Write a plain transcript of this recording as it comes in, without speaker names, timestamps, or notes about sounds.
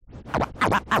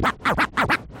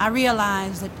I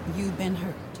realize that you've been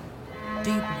hurt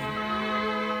deeply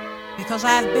because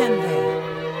I've been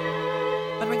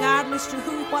there. But regardless to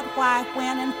who, what, why,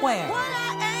 when, and where,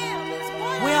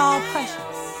 we're all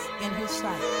precious in His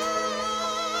sight.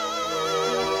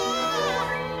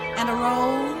 And a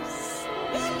rose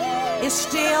is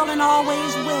still and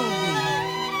always will be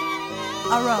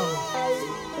a rose.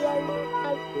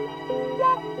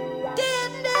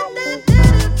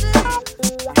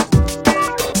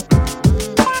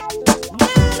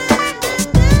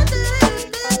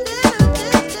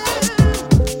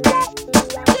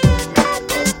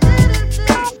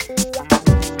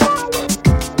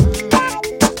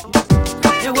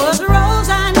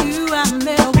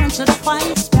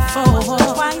 Twice before.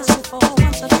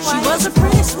 She was a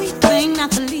pretty sweet thing, not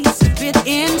the least bit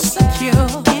insecure.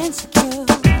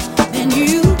 Then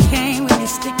you came with your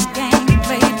stick game and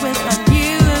played with her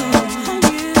youth.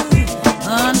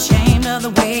 Unashamed of the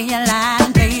way you lied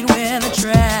and played with a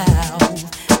trowel.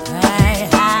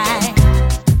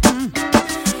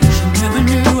 She never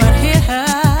knew what hit her.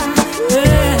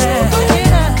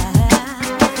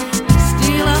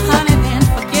 Steal her honey, then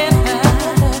forget her.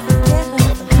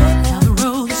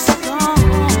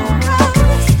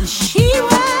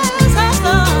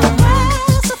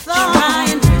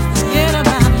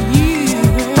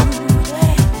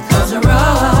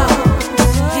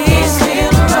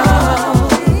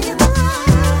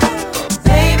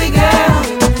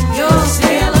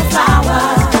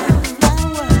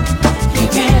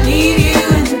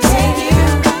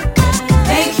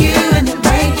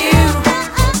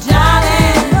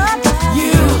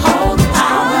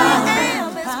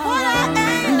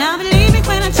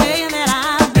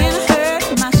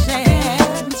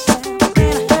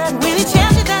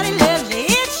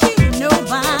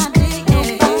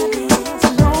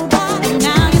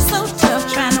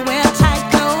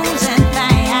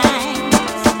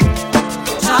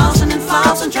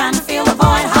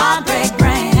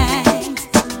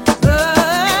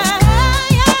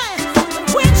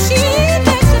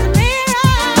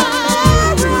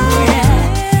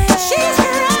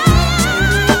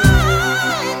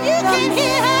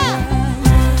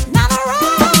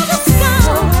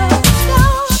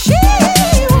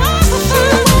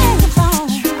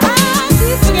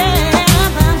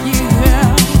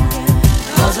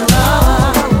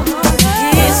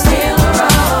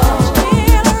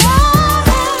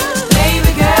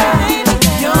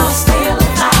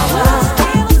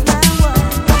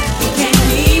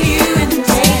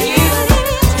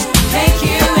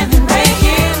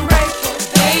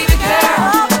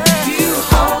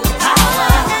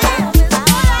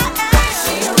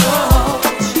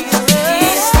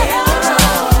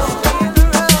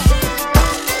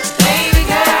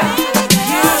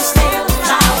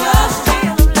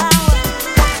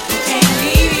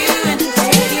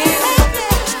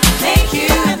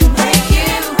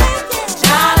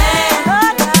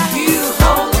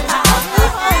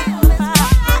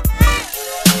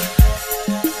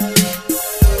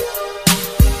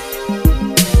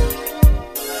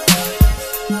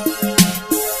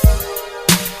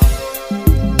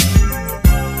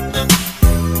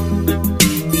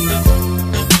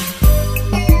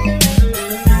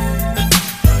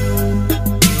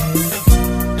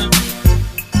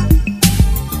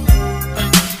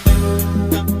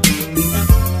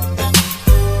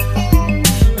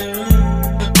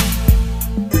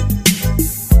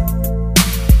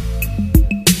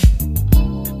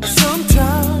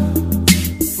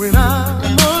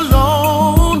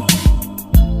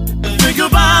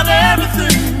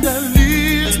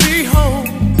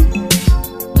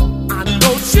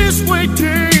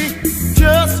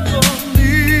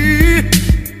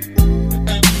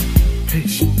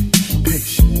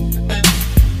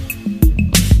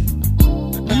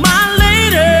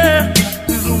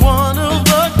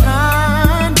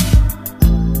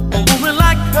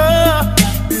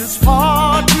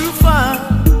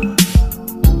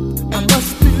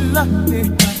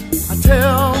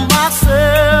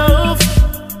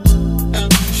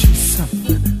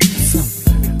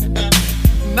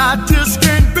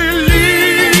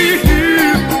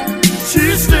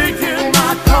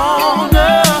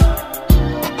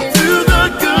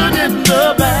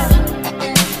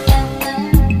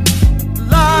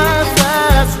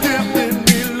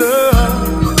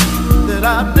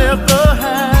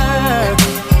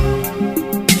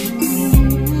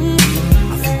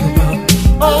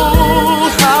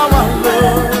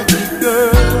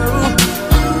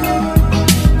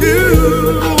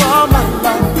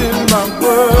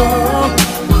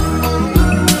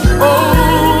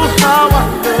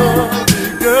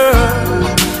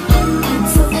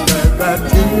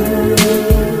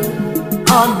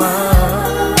 are mine.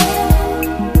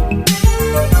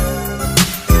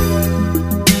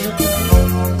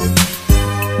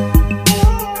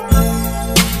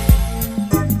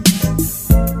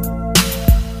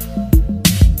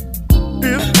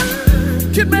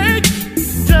 Can make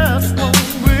just one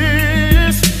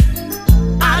wish.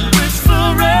 I'd wish for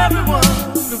everyone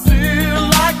to feel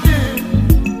like this.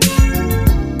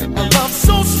 A love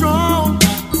so strong,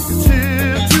 it's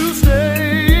here to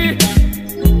stay.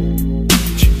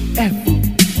 And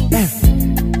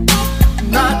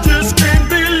I just can't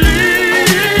believe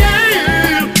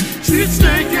she's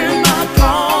taking my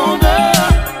corner.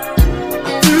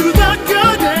 Through the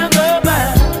good and the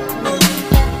bad,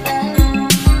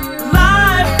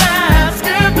 life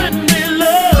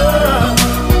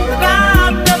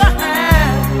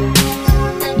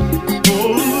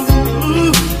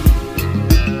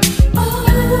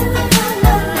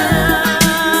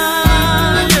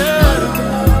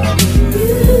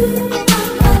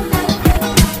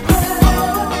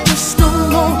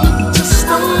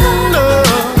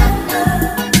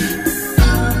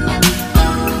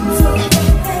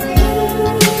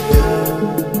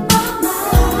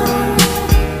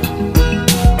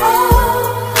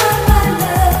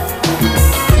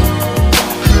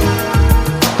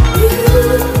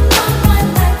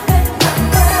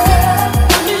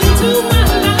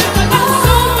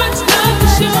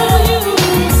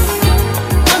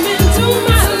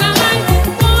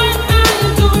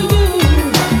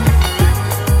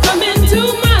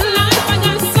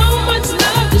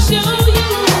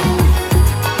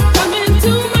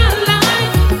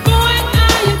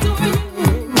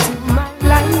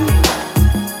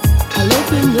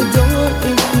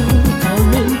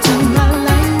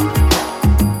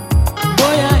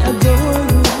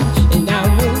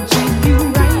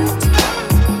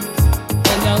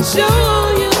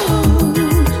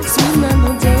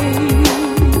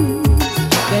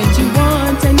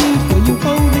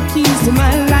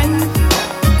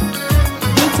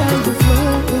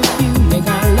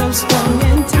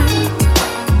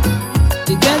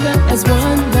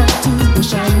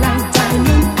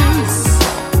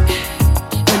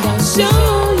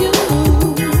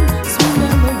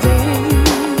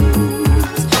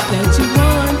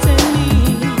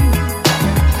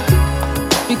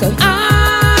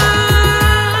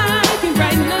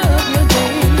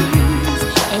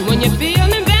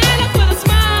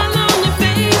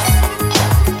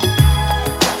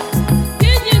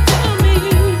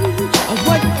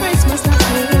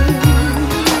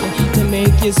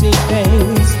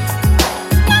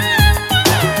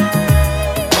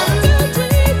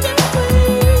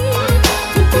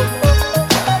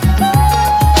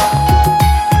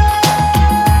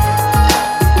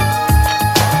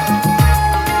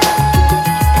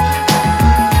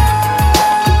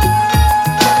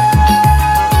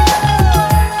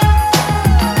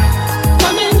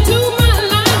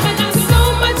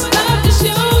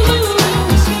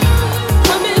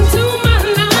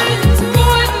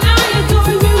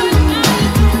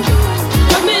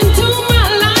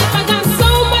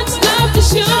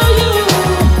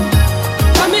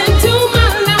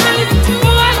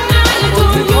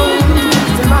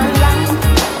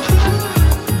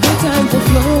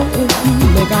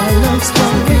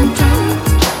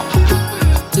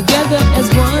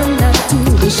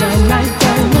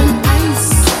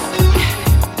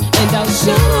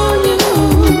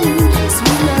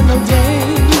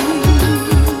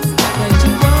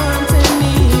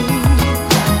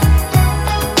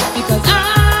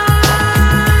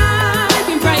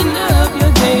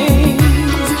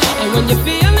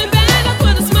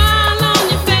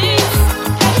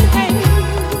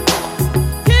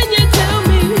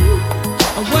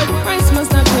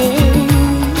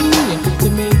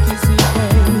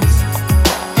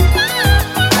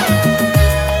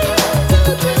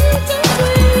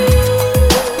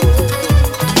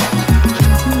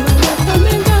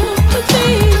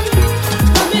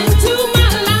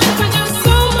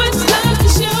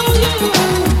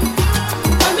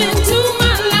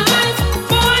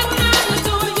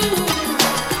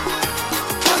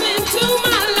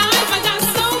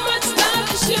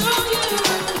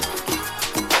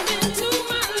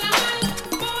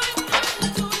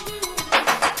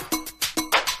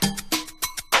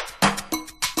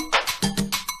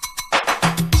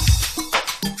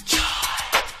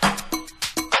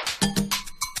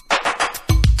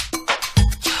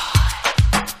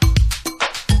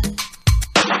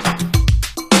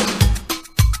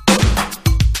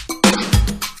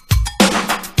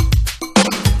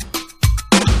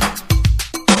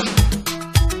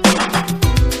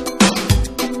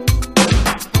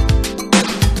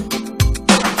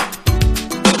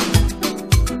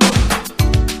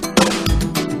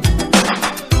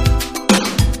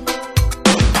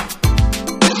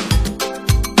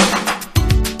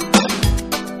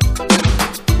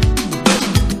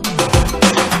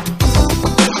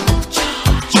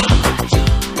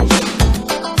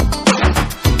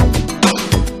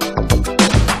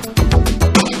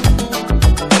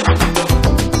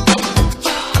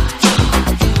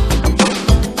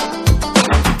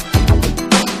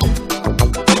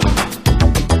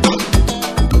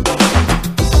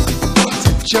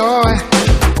joy,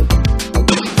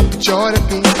 joy to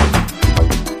be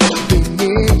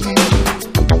near you.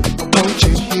 Won't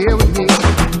you hear with me?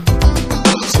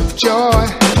 So joy,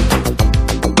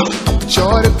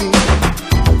 joy to be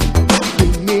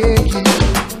near you.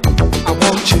 I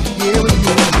want you here with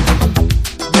me.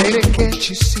 Lady, can't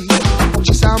you see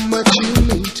just how much you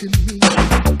mean to me?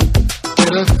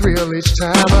 Get a thrill each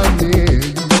time I'm near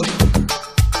you.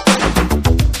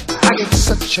 I get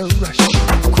such a rush,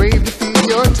 crave to feel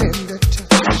your tender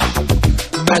touch.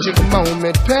 Magic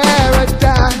moment,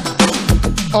 paradise.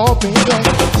 Oh baby,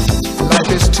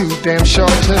 life is too damn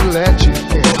short to let you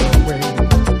get away.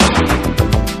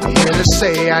 Here to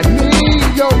say I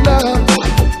need your love.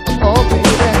 Oh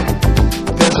baby,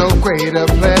 there's no greater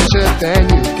pleasure than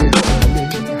you give to me.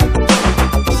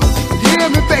 Hear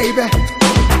me baby,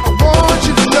 I want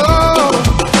you to know.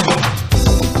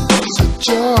 So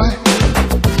joy,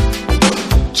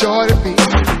 joy to be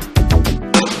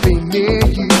near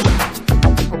you.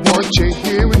 I want you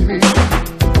here with me.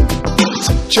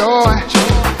 So joy,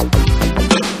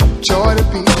 joy to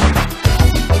be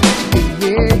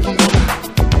near you.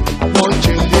 I want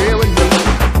you here with me.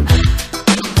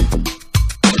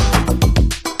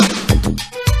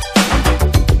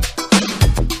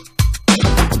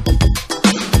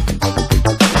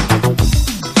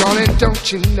 Darling, don't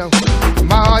you know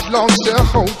my heart longs to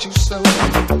hold you so.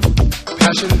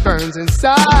 Passion burns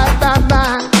inside my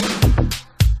mind.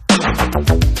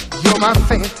 You're my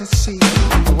fantasy.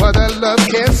 No other love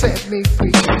can set me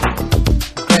free.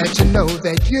 Glad to know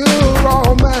that you're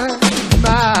all mine,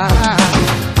 mine.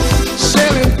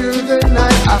 Sailing through the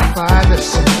night, I find the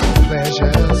simple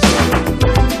pleasures.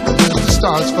 Use the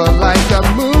stars for light, the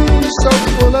moon is so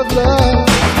full of love.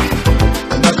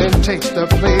 Nothing takes the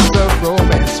place of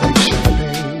romance and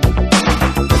champagne.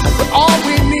 But all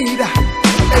we need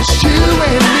is you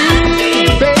and me,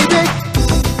 baby.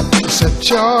 It's a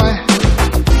joy,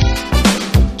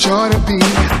 joy to be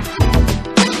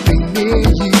near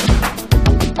you.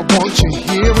 I want you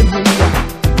here with me.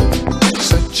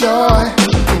 It's a joy,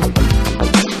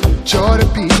 joy to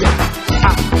be. I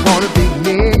want to be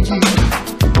near you.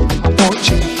 I want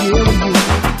you here with me.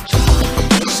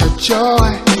 It's a joy,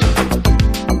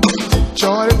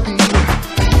 joy to be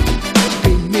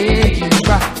near you.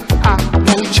 I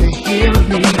want you here with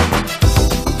me.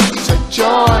 It's a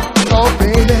joy, oh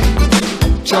baby,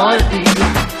 joy to be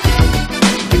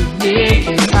near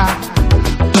you. I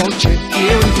want you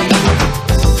here with me.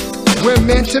 We're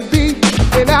meant to be,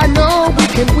 and I know we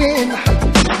can win.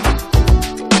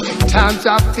 At times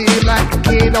I feel like a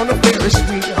kid on a Ferris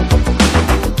wheel.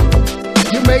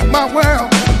 You make my world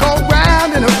go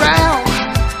round and around.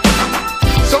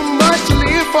 So much to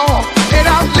live for, and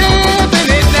I'm living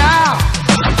it now.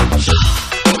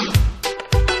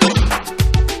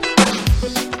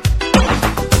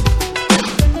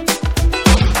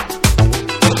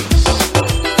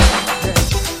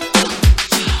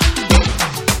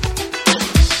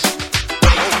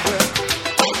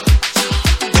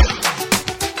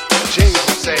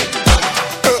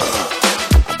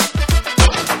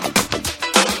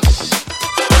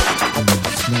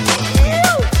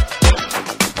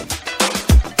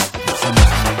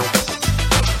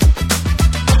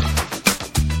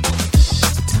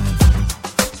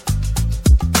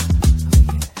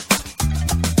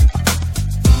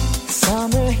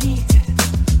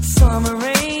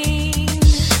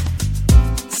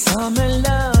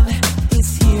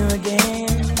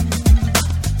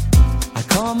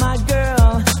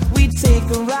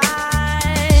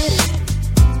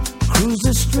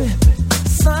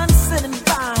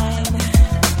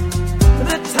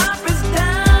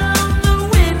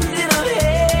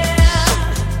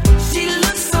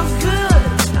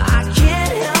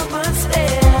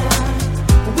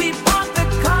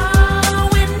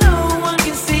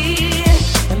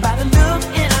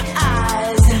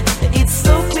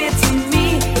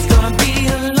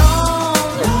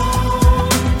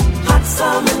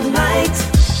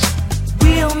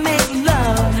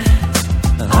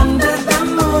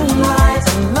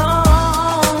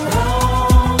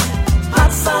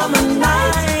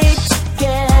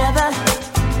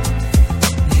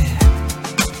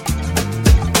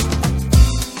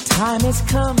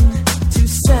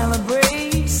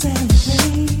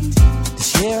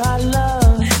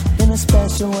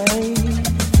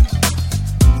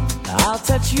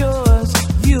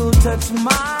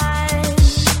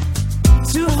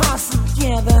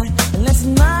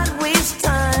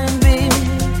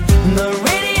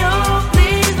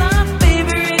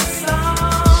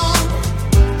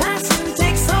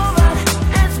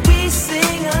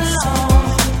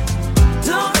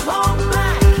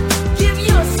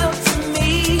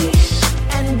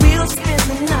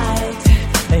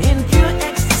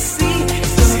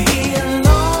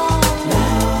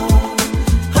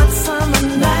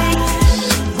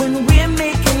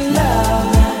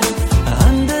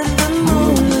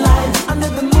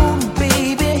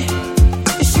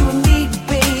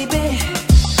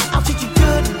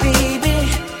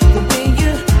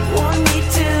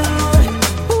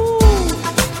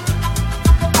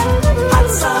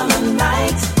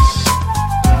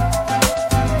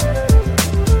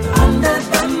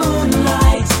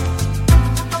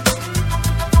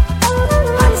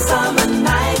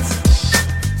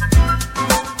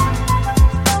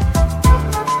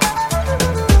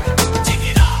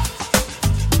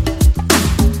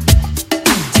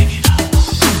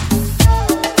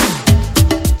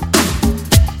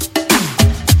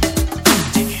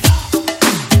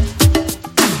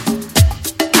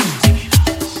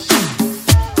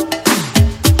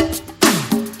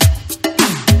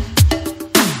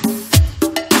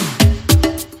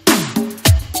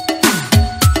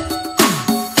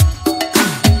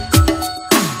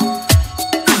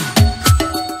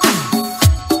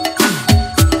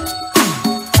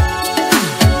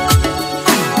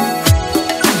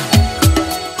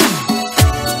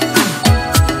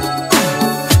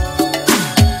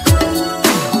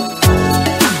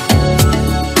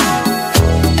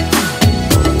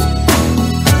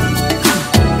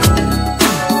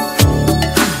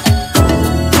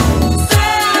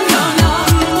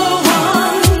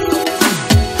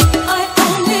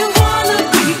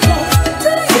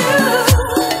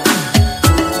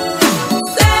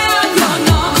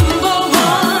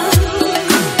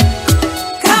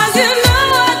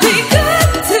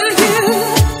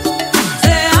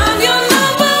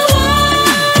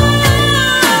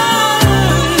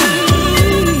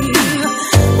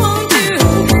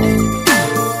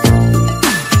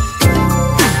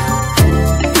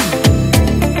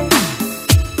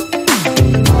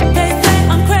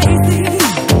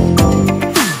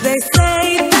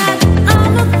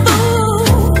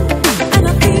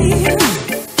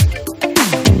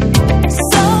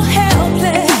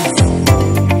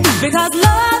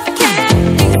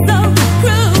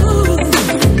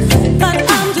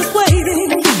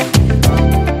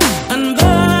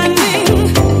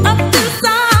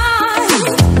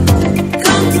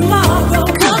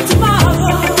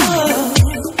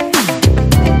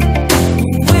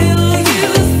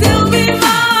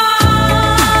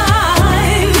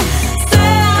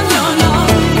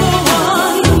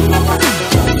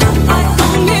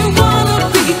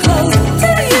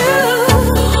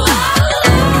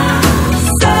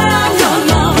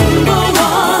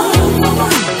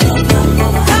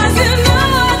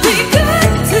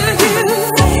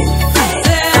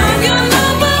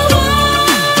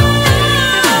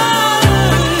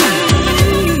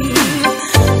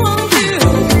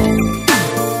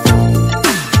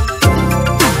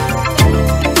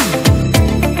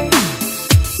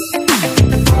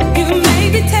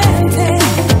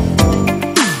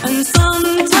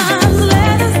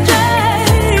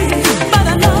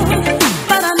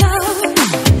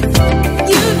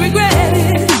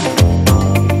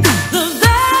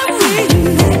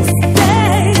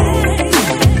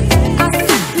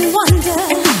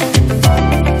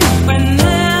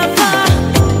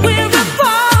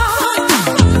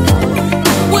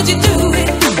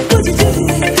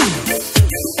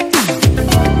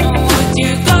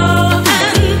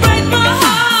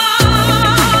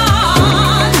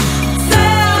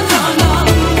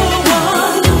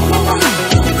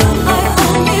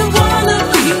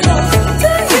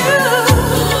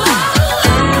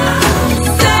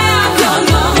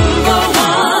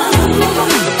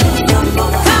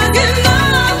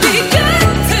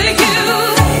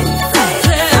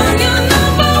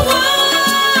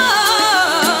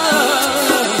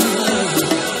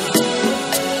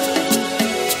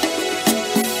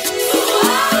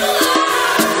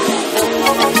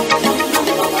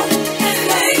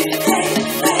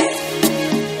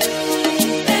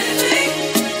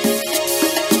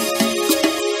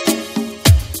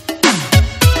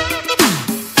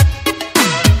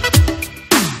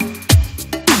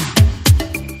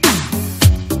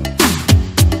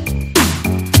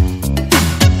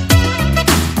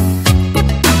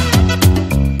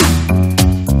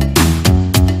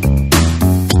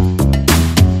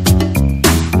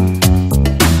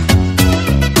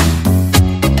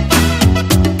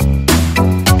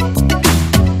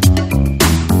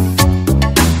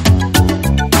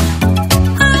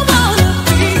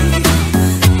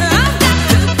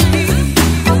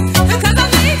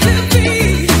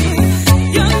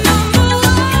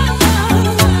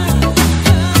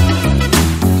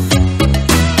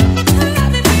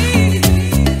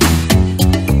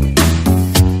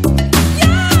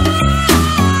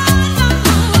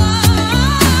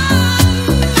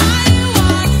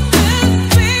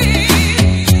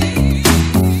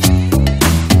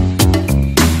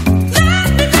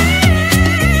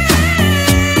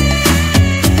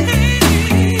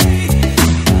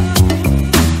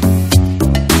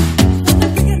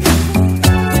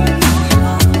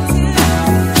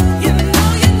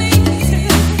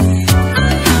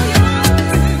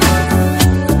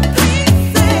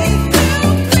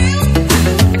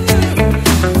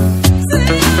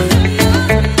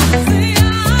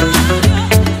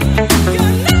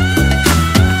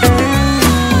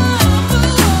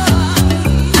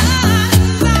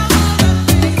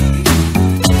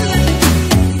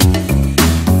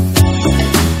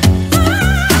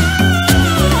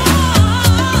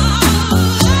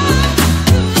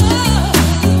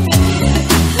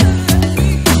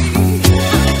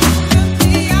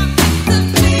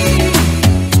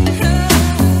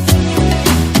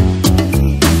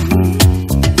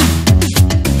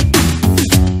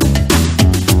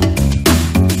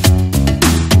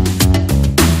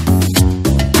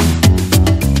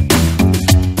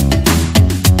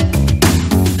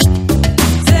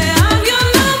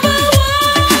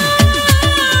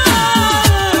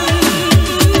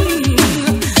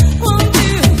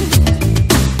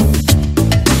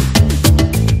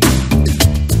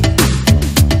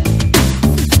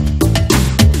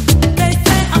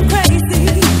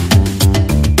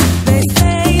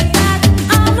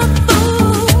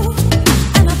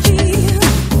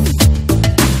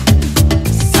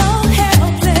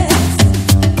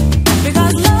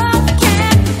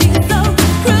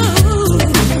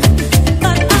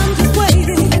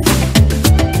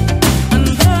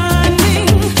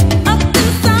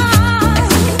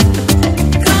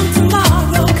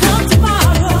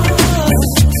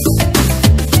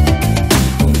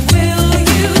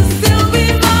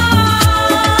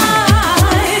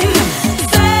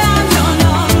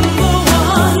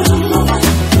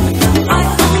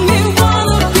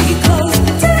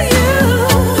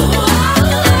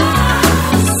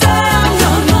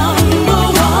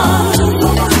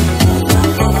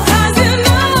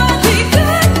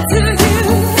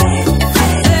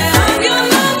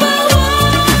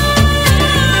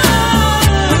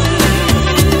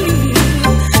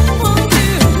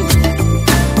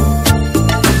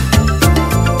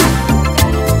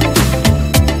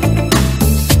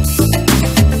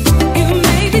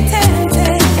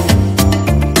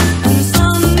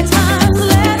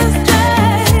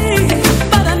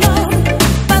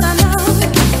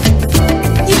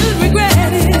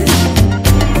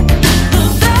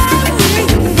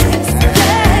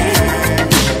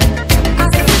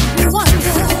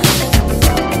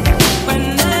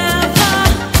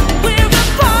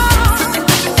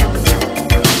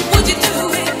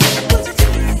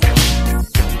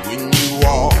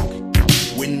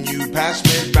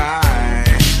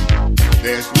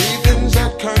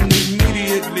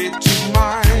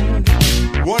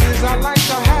 One is I like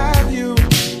to have you.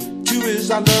 Two is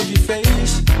I love your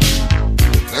face.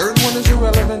 The third one is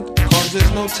irrelevant, cause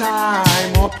there's no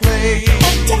time or place.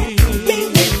 Attack me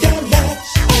with your love.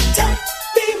 Attack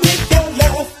me with your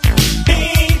love,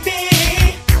 baby.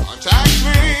 Attack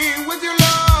me with your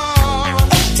love.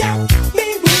 Attack me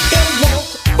with your love.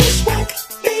 Bushwhack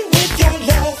me with your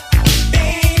love,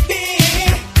 baby.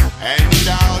 And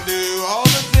I'll do all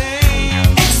the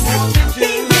things Excite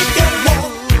me with your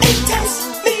love. Entice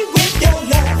me with your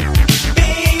love,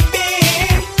 baby.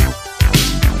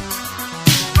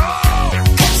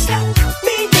 Console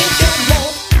me with your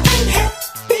love and help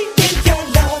me with your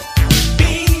love,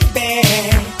 baby.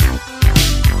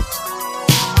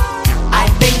 I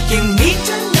think you need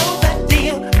to know the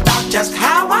deal about just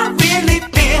how I really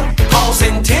feel. 'Cause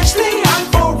intensely I'm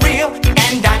for real,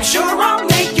 and I'm sure I'll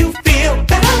make you feel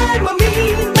that I'm a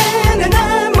mean man and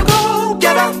I'm a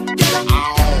go-getter.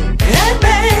 Hey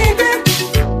baby,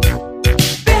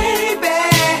 baby.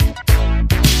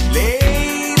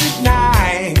 late at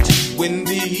night. When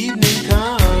the evening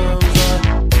comes,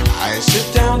 I sit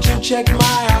down to check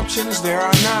my options. There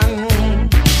are none.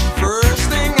 First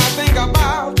thing I think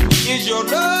about is your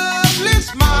lovely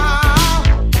smile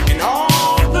and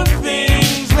all the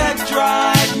things that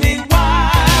drive me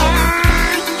wild.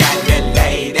 Got me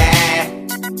lady,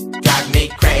 drive me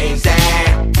crazy.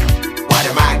 What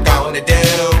am I gonna do?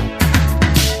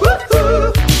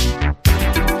 Woo-hoo.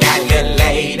 Got me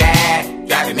lady,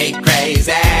 driving me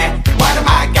crazy. What am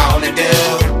I gonna do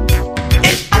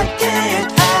if I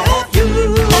can't have you?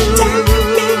 Attack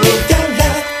me with your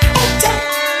love. Attack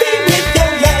me with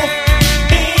your love,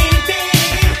 baby.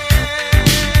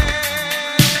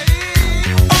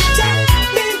 Attack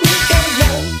me with your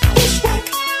love. Bushwhack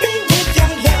me with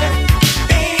your love,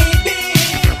 baby.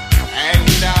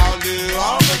 And I'll do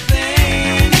all the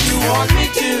things you want me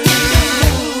to.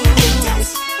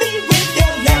 Entice me with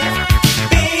your love,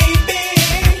 baby.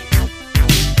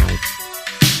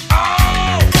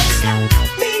 Console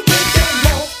me with your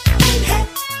love and help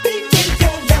me with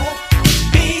your love,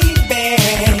 baby.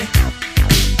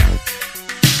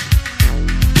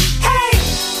 Hey,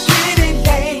 pretty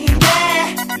lady,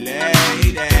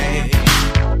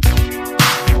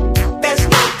 there's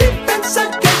no defense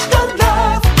against your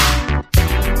love.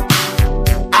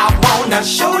 I wanna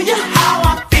show you how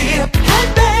I feel. Hey,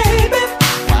 baby,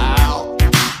 Wow.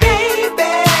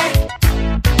 baby.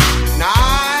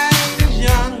 Night is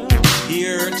young.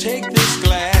 Here, take this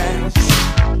glass.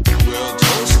 We'll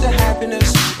toast to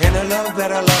happiness and a love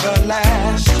that'll ever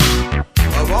last.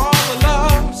 Of all the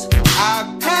loves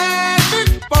I've had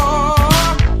before,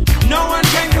 no one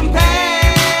can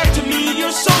compare to me.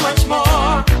 You're so much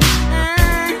more.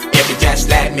 If you just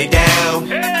let me do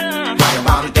what I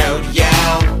wanna do to you,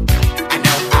 I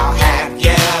know I'll have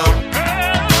you.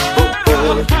 Ooh,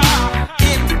 ooh.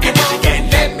 And if you can't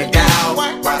let me do what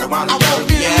I wanna do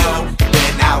to you,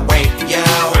 then I'll wait for you.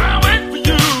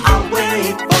 I'll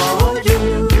wait for you.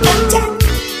 Attack,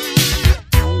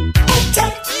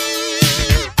 attack,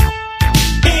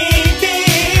 baby.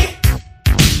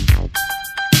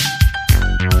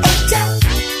 Attack,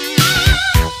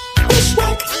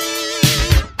 bushwhack,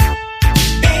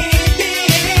 baby.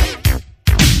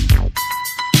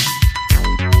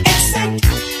 Excite,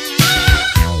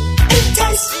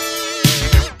 entice,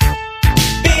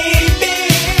 baby.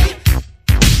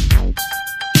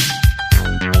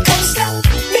 Console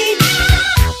me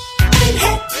and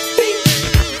help me,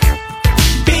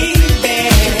 baby.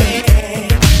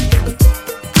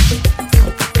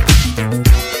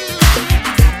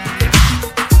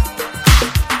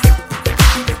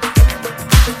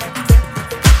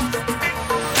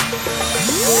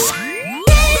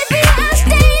 Baby, I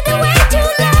stayed away too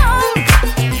long.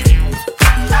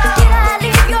 Did I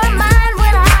leave your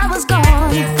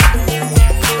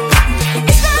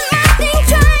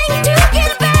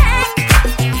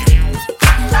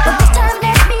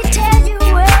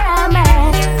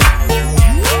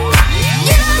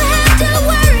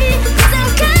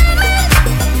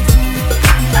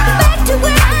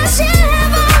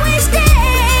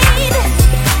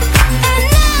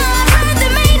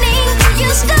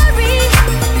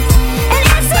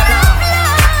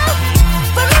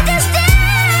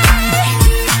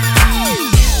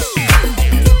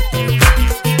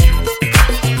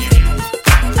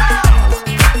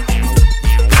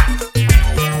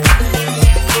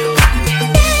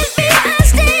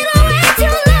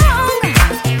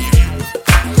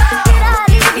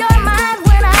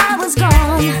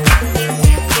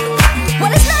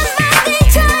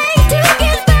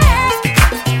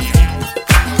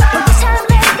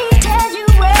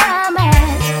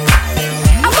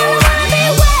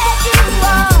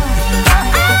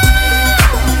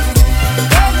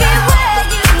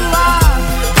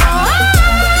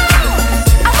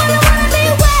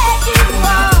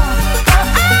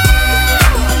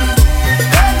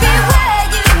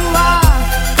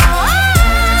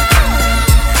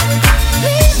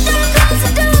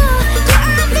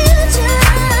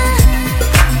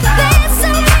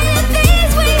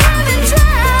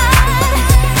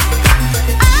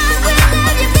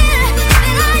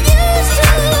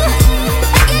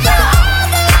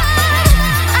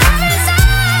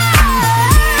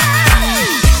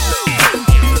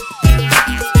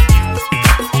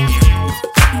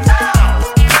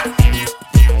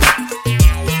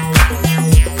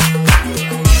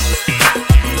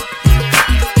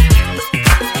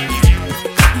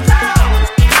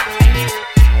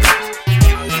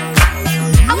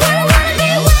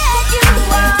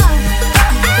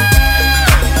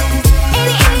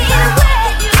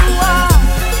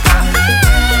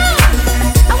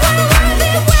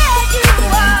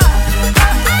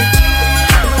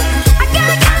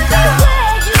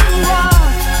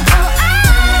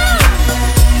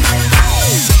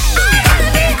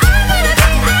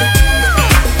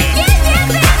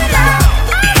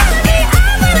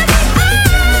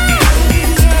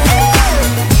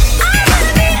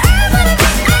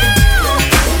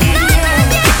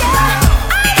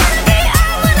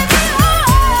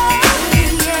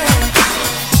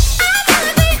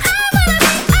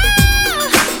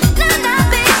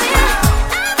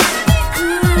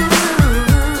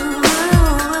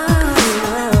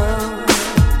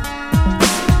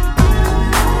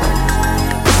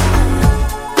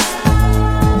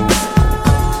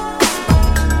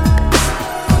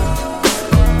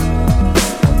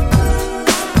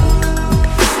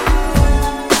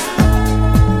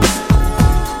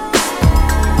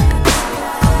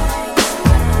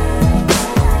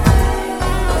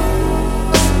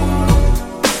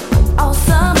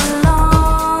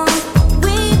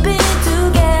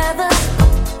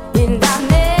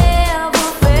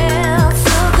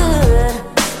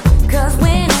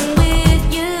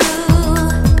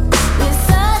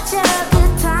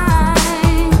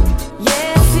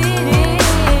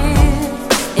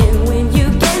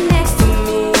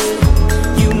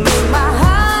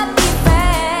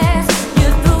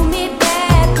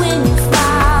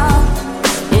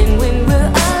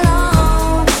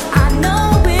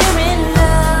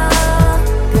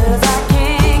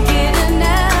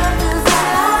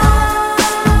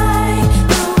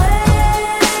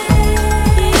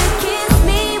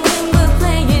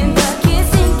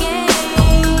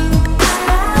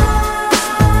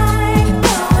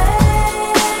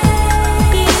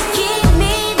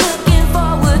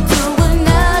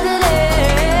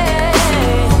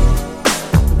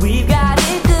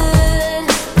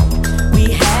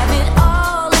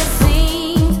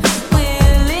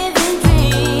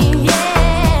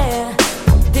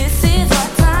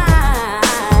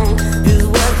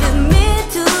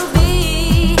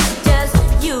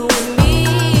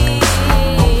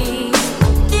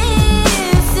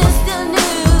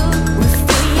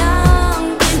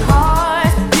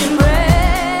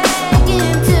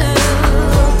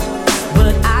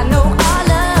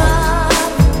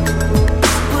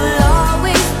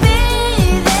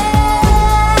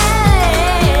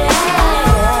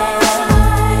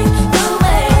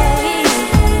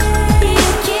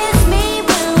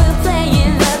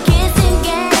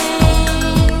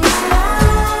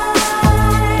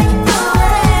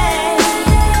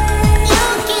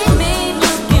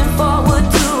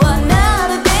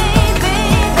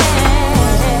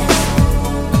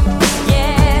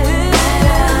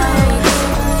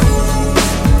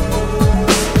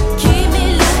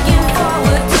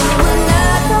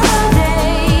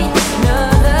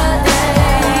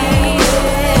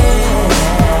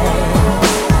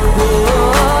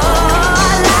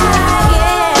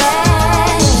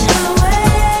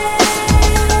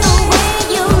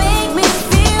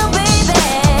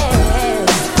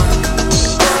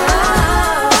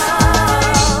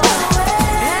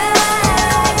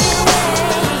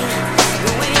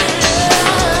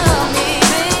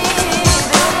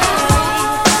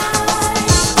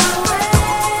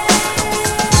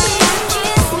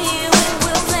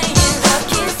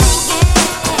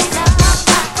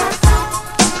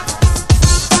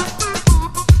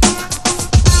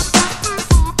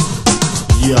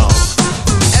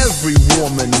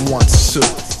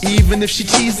even if she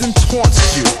teases and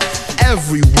taunts you.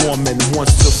 Every woman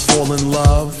wants to fall in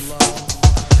love.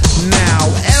 Now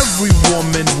every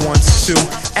woman wants to,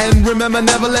 and remember,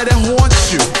 never let it haunt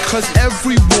you, 'cause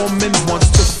every woman wants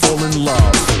to fall in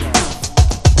love.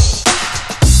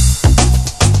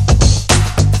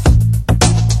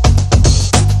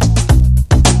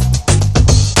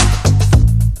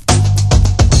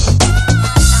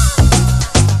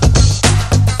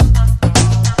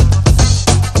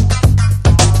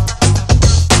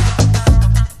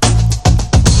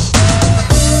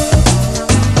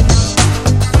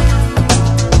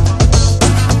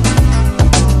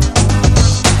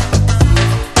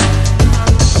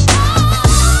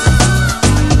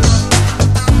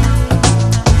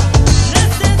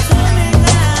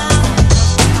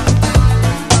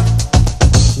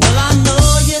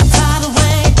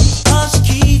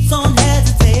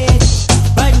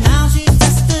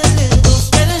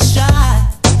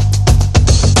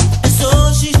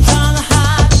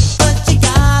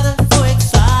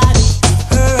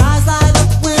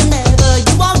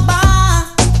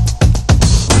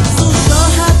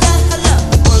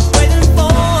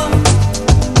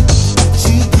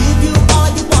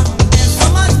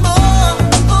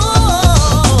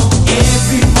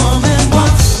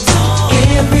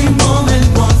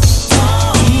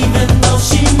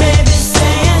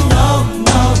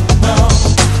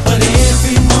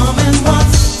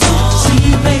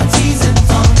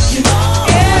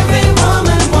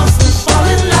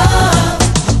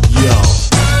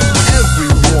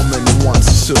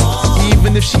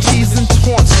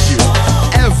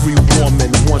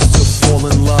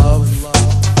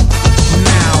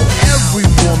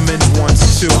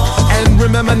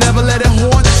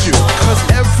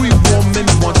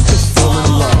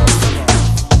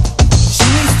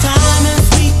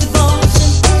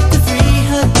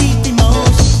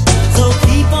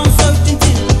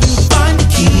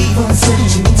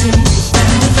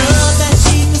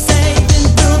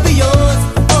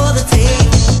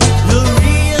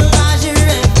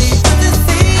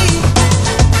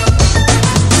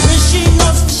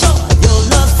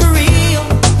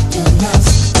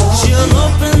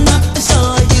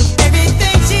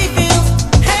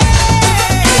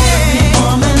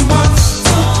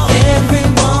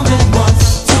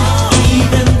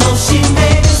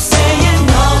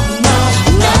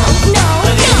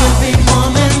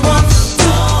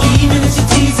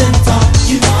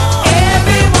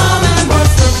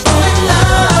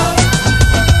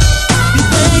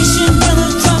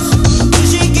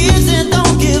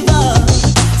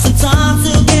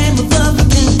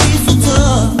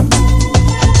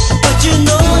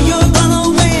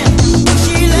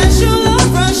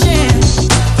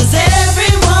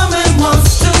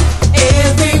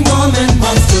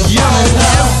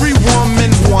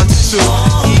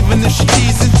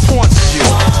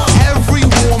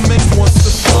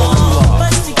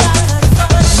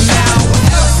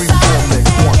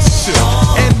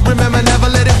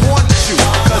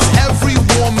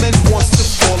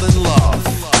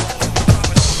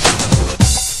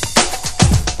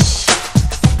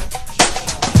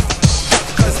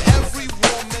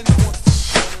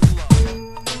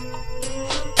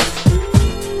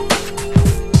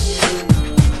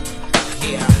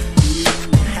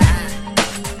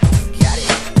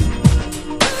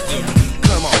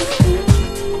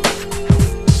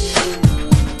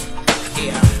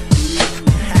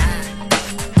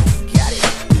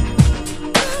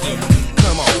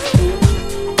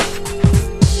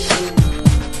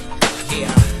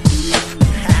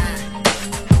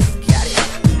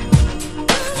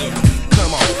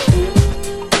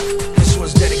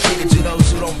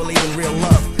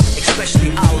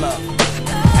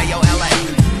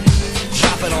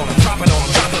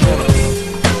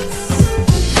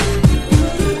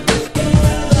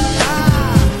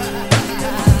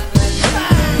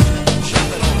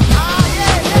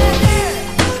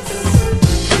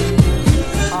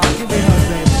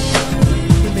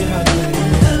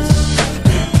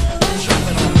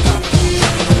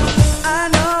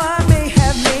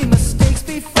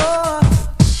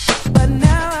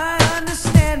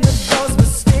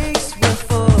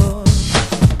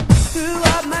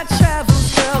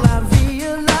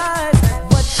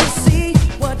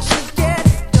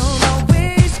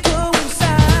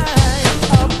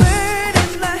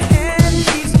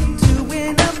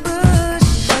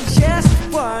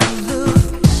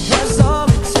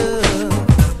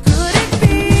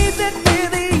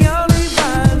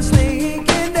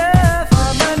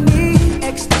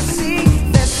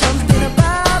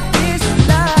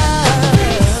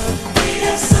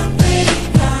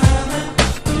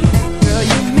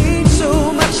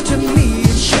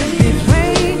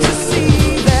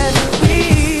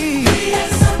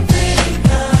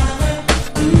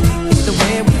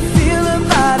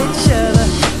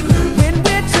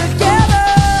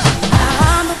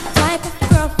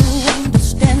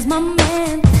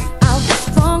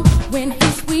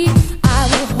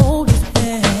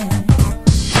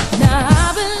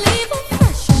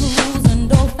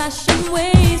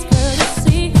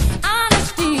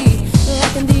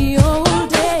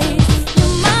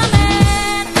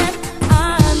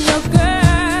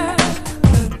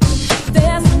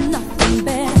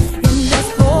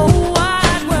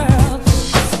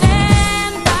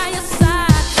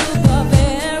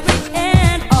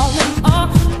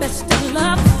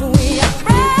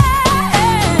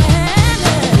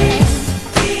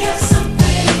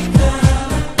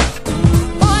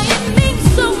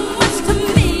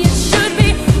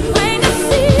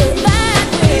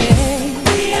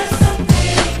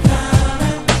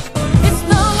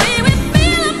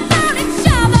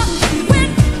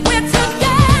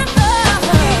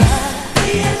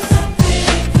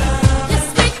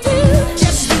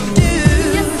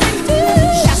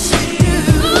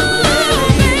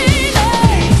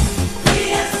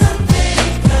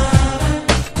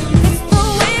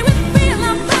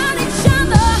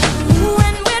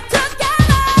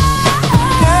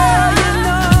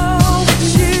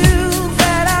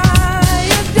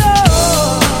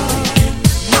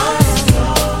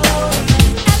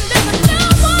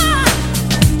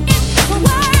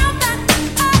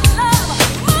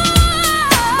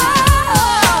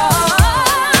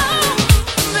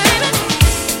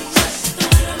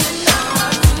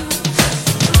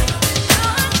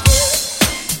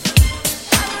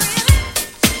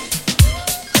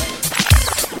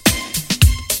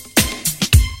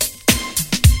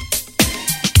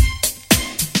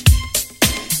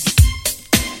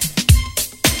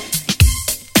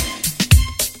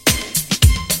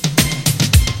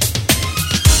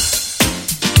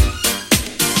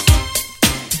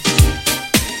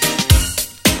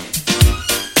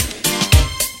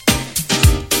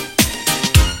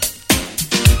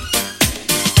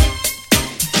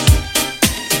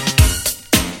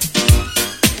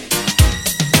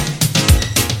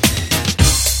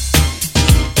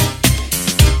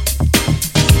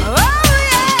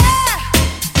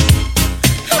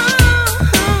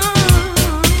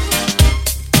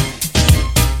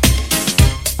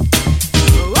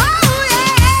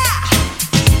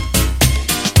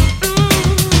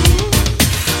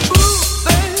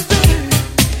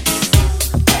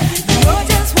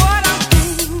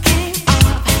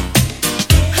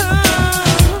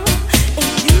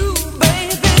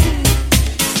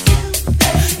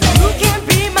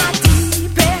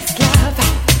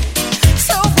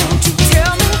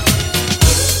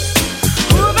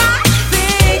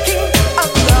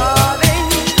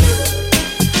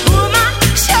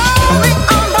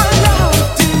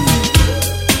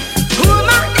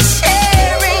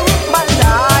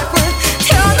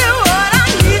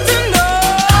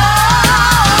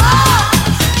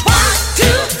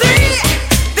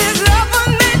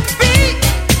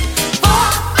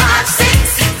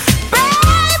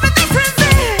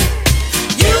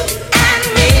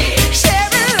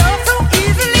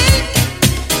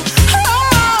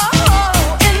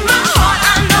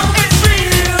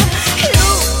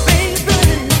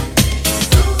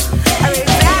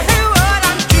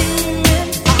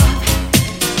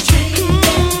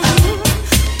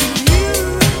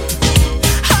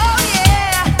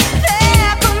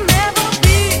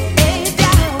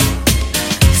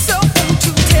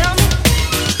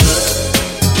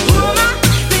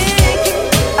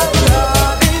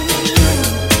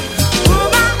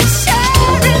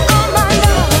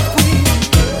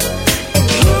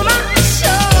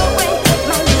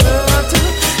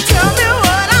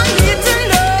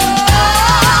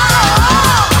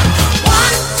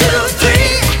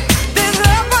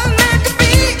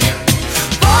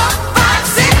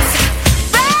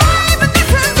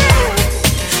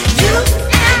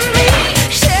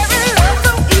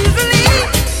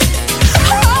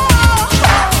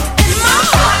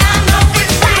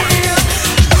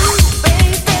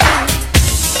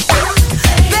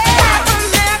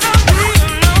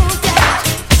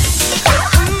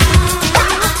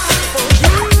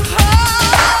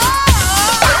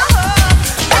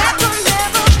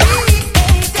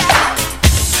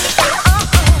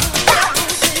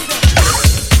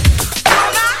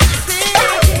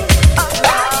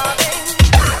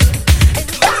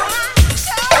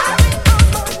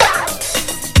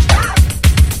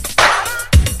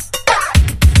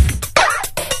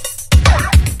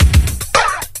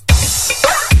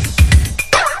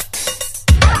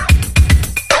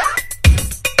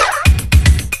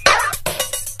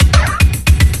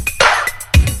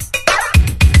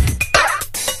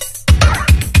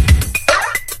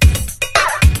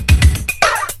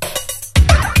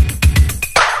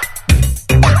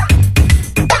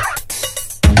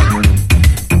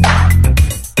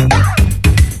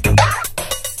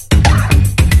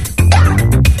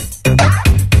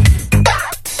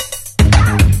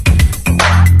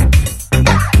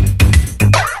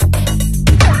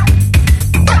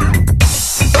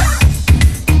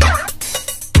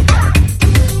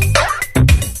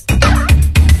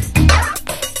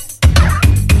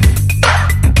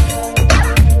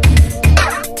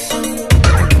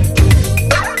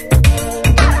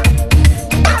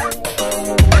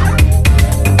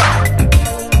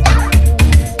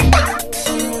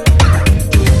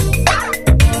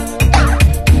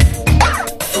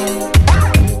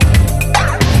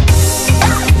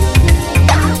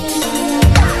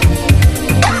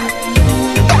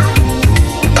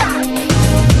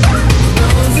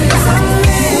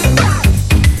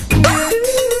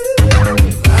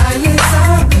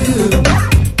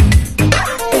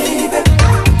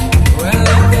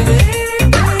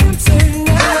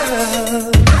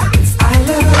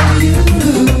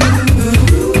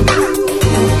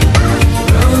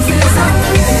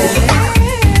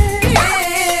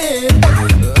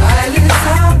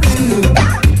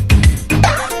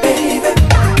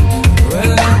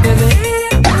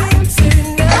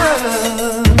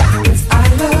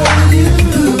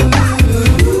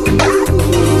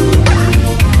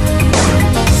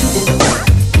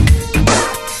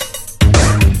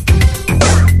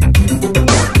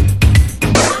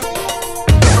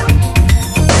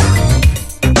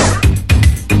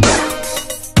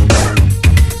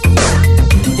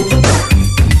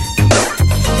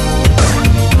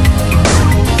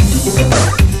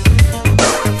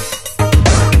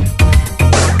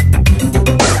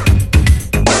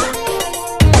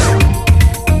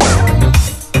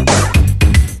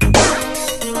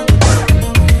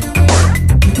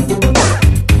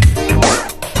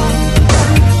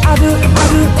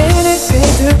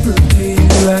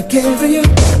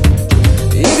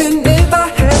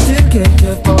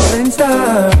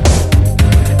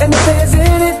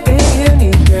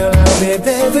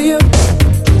 over you.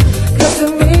 'Cause to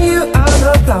me you are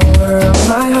the flower of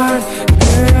my heart.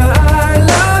 Girl, I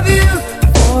love you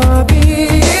for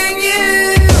being you.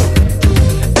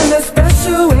 And the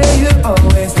special way you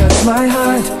always touch my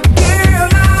heart. Girl,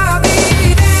 I'll be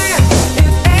there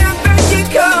if ever you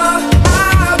call.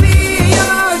 I'll be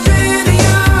yours, really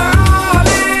your all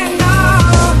and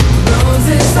all.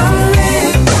 Roses are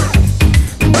red,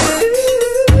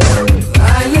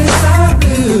 violets are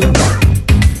blue.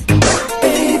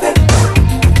 Baby,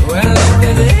 well, if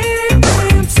there's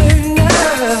answer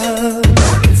now,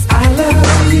 'cause I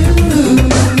love you.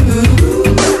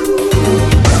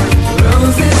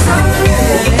 Roses are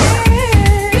red,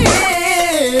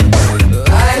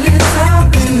 violets are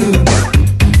blue.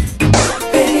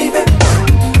 Baby,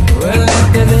 well, if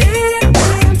there's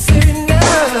answer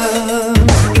now,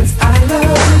 'cause I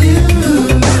love you.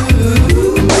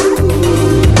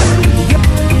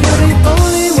 You're the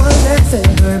only one that's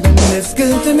ever been this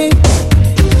good to me.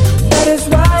 That is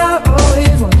why I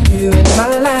always want you in my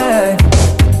life.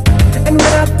 And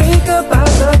when I think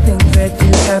about the things that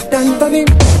you have done for me,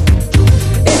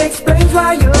 it explains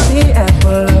why you're the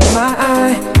apple of my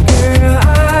eye. Girl,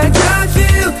 I trust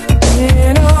you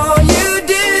in all you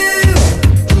do.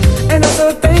 And I'm so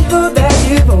thankful that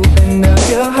you've opened up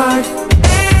your heart.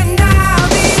 And I'll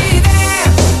be there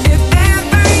if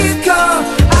ever you call.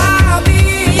 I'll be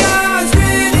yours,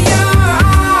 really your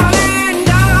all and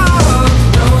all.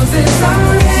 Roses are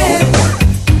red,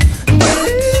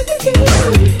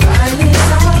 violets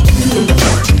are blue.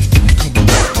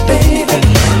 Baby,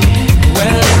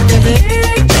 well, if there's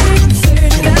answer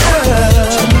now,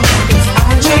 'cause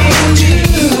I love you.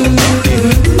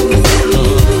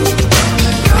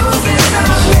 Roses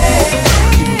are red,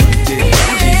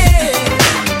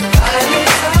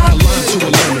 violets are Line to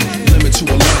a lemon, lemon to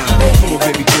a lime. Come on,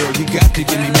 baby girl, you got to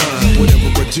give me mine. Whatever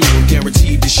I do, I'm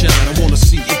guaranteed to shine. I wanna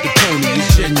see if the pony is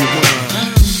genuine.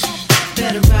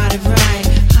 Better ride it right.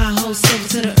 High hole silver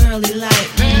to the early light.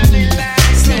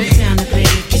 Slow down a bit.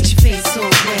 Get your face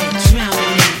all wet.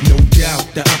 Drowning in. No doubt,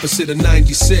 the opposite of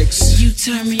 96. You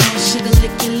turn me on, sugar,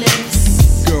 lick your lips.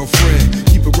 Girlfriend,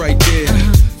 keep it right there.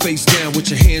 Face down with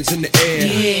your hands in the air.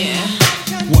 Yeah,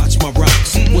 Watch my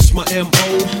rocks. What's my MO?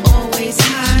 always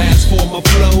high. Ask for my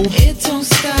flow. It don't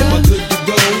stop. Am I good to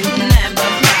go? Never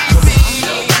pop.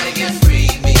 Nobody can free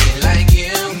me like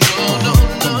you. No, no,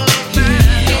 no.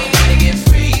 Nobody can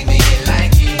free me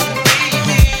like you.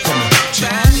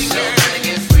 Nobody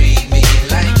can free me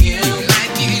like you. Like you,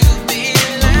 like you.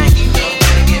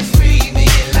 Nobody can free me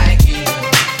like you.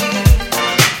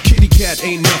 Kitty cat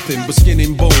ain't nothing but skin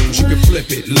and bones. You can flip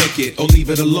it, lick it, or leave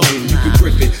it alone. You can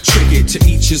grip it, trick it, to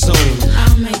each his own.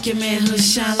 I'll make your manhood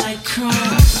shine like chrome.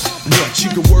 What, you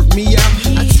can work me out?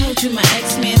 I told you my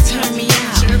ex-man turned me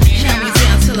out. Held me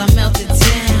down till I melted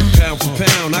down. Pound for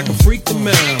pound, I can freak them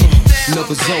out.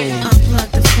 Another zone.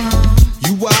 Unplug the phone.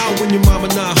 You wild when your mama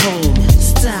not home.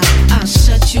 Stop, I'll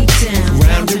shut you down.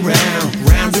 Round and round,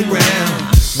 round and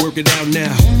round. Work it out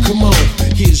now. Come on,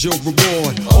 here's your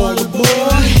reward. All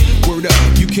aboard. Word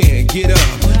up, you can't get up.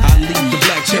 I leave the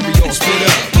black cherry all split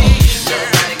up.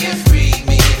 Nobody can free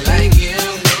me like you.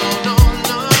 No, no,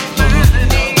 no.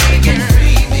 Nobody can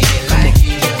free me like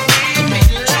you.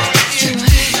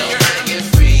 Nobody can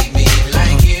free me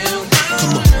like you.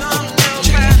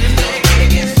 Nobody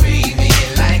can free me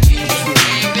like you.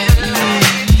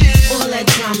 All that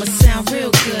drama sound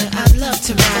real good. I'd love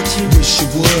to ride you. Wish you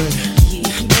would.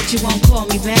 Yeah, but you won't call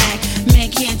me back. Man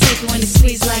can't take it when he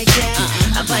squeeze like that.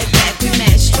 I bite back, we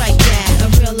match, strike that. A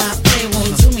real life player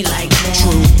won't do me like that.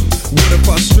 True. What if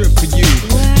I strip for you?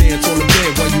 Dance on the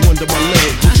bed while you under my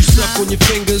leg. Would you suck on your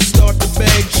fingers, start to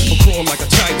beg, or crawl like a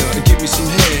tiger and give me some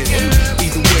head?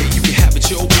 Either way, you can have it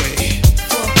your way.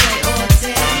 Foreplay all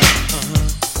day.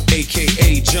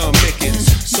 A.k.a. John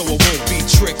Mickens, so I won't be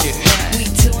tricking. We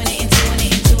doing it and doing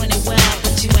it and doing it well,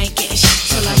 but you ain't getting shit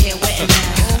till I hear wet and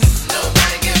loud.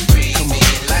 Nobody can free me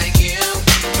like you.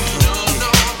 No,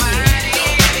 nobody.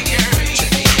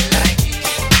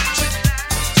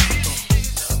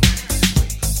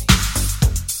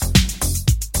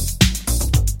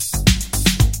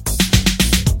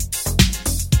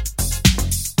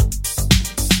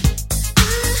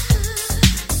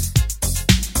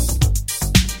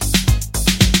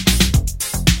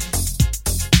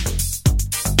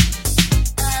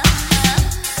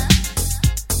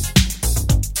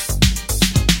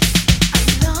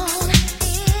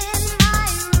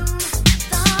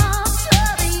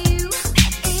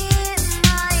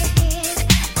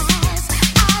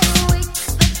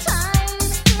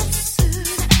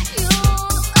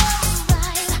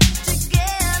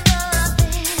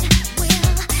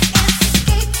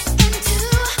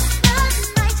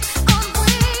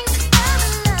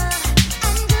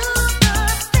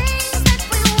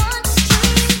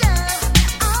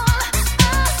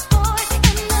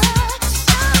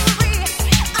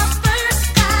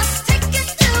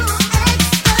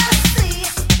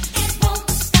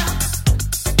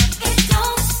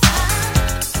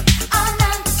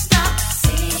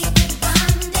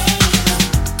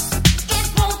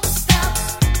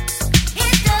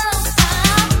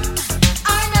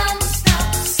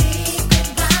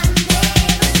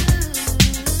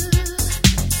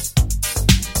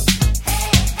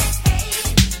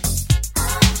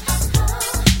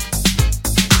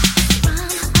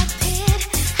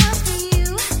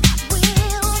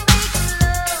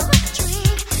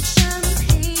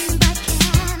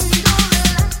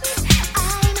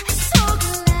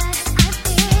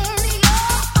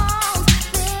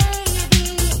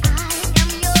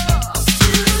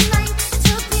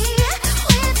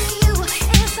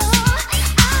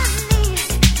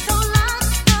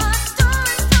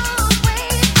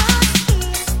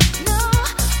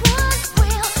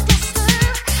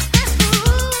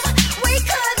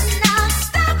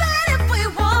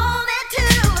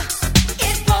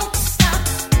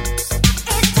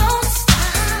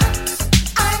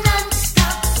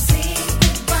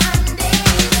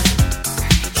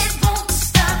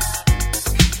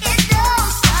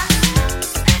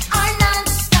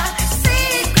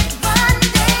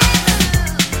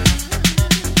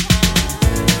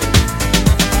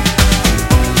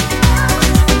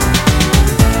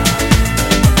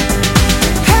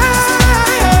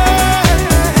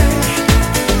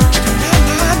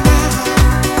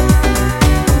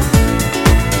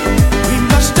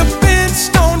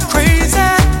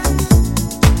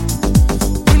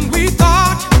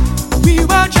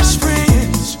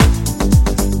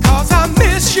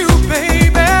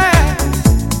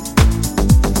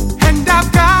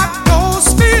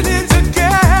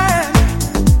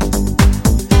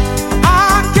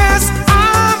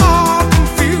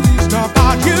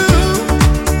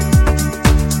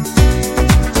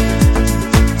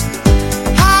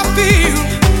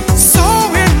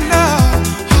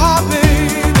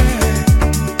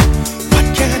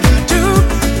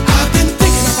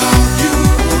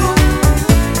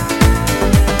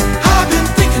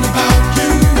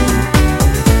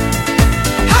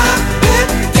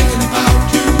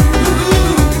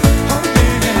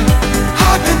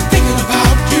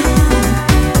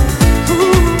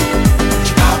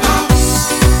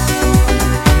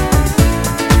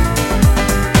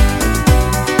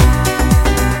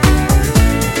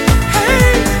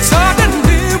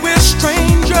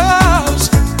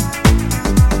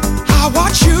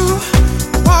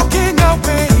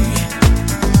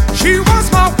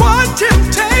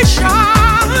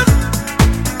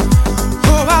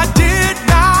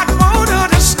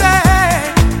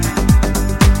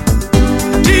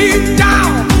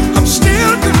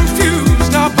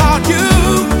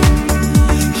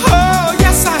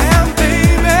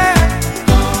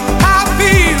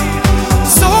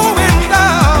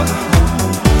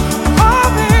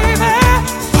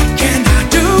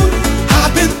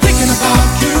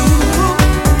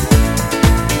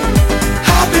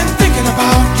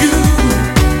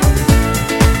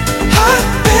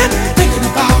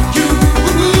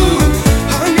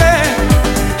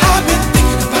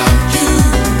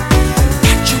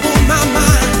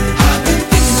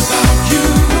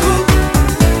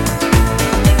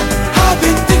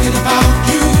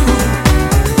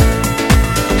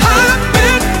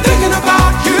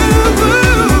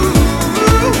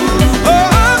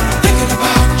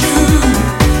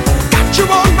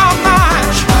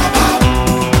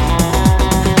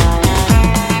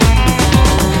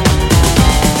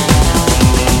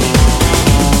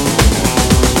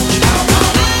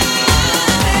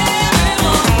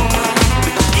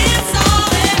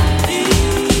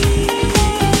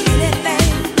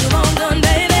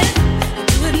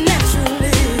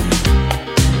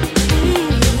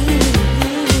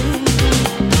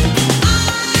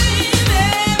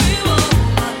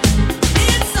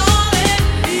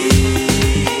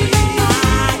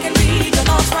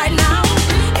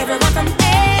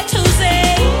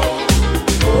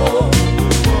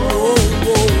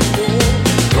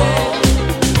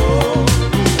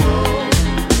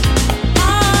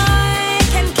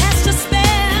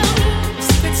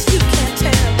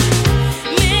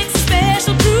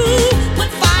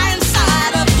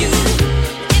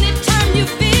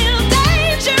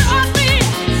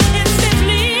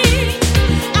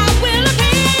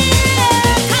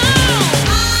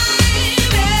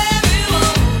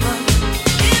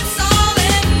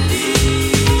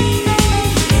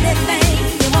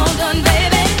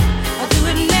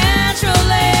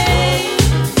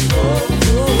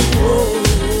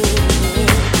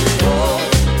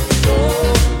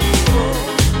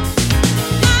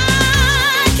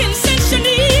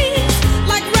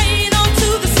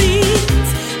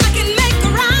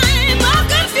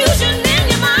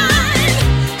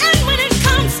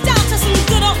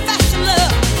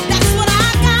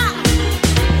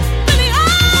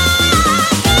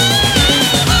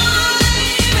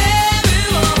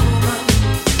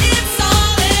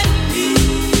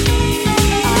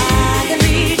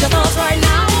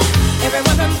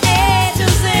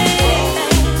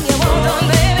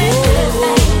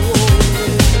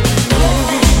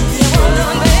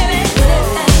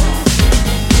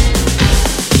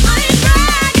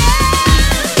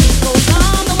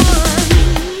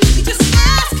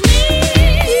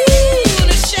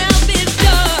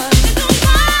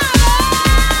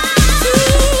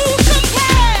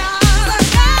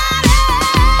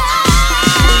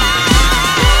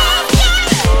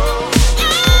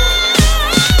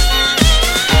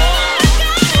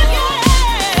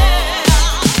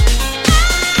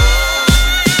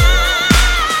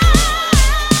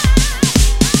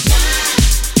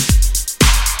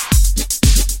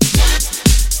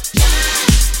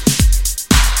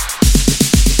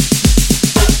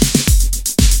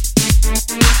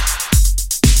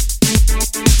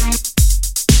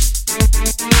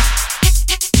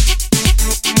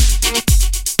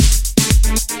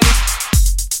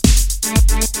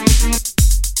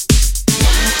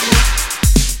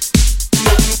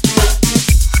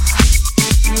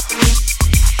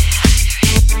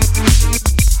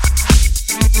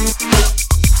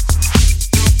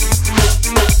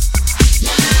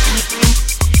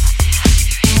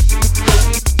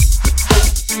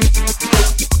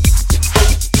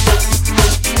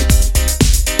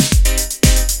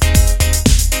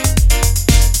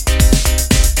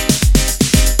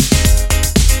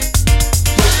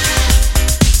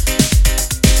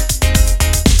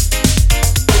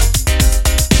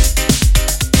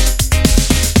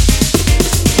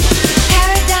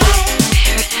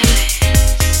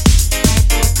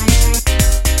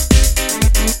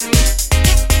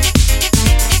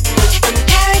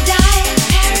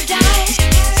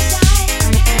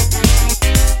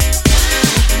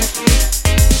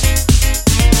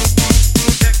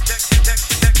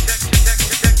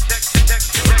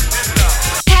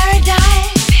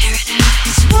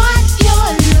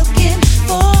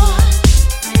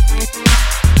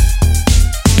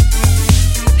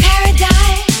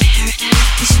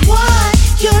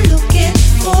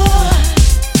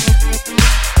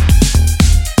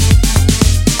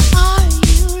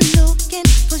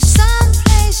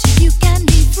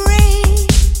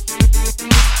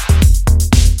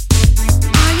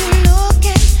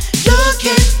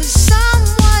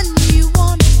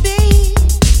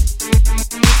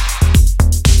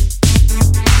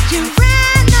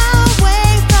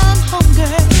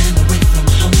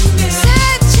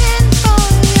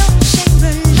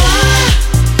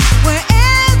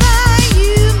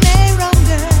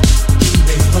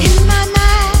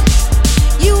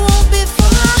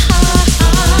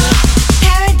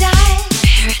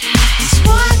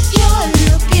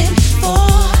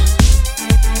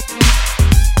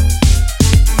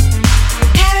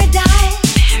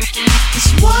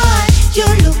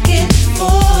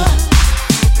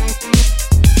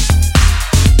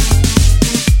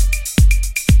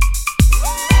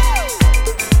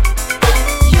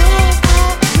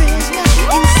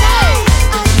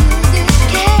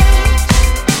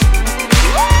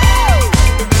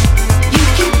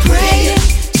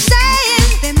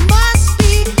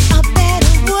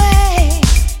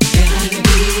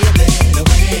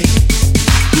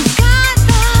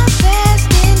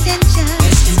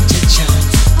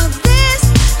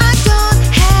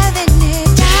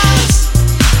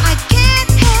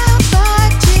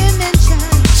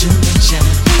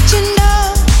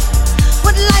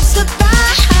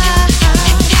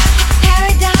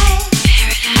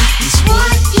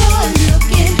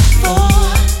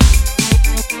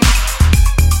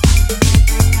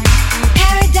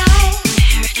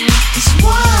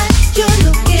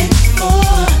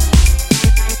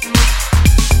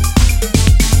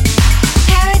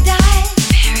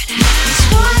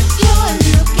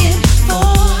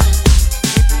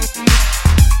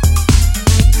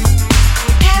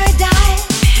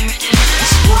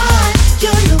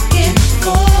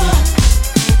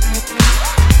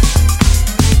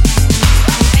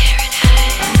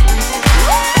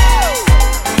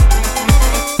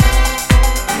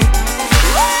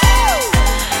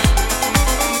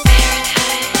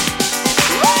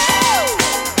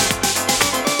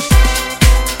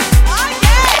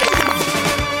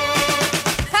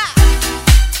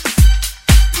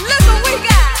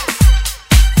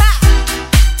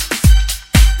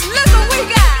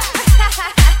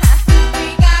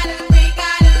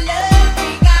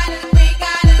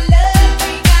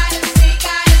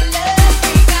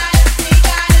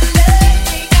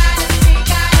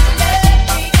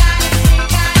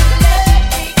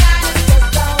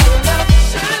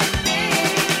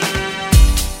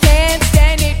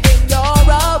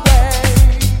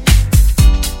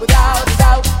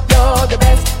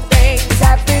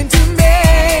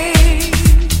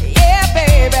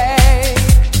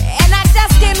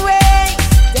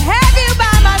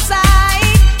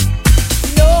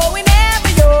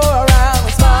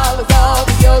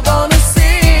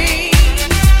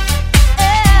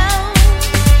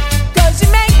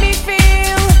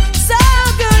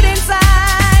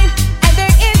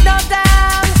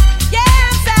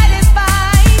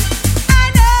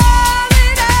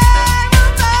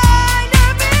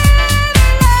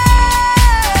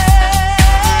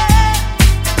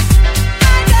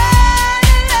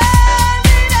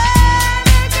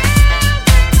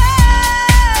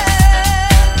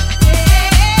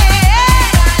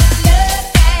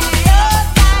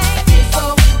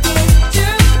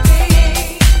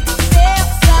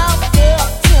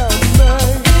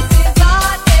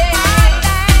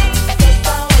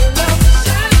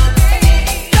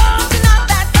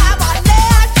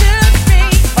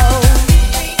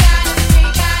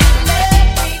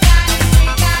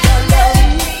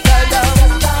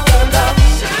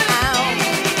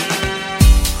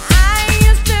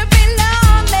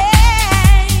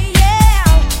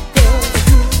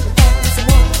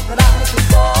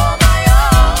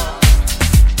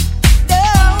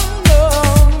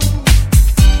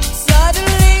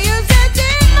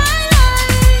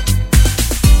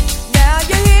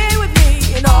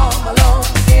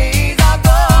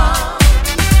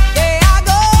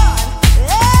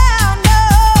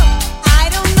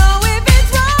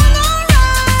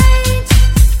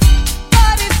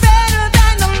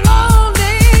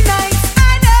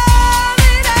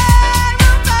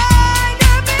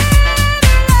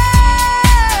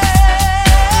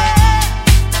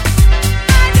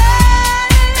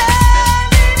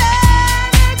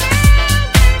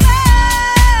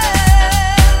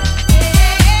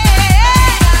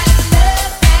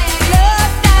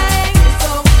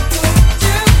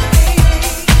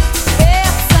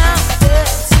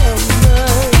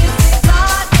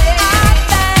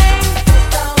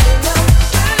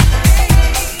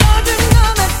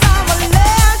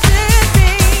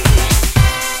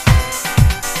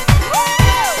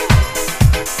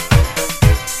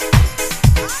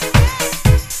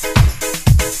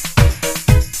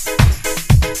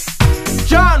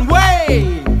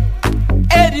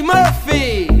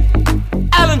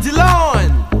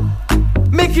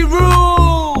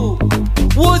 Rule,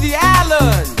 Woody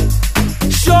Allen,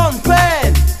 Sean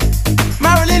Penn,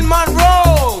 Marilyn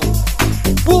Monroe,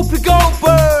 Whoopi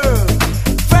Goldberg,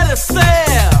 Fred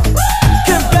Astaire,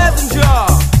 Kim Basinger,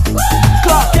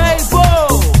 Clark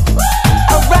Gable,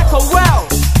 and Raquel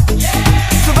Welch,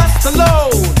 Sylvester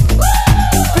Stallone,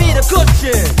 Peter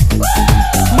Cushing,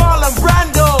 Marlon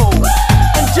Brando,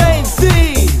 and James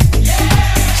Dean,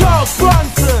 Charles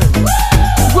Bronson,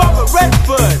 Robert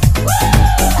Redford,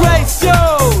 Grace Jones.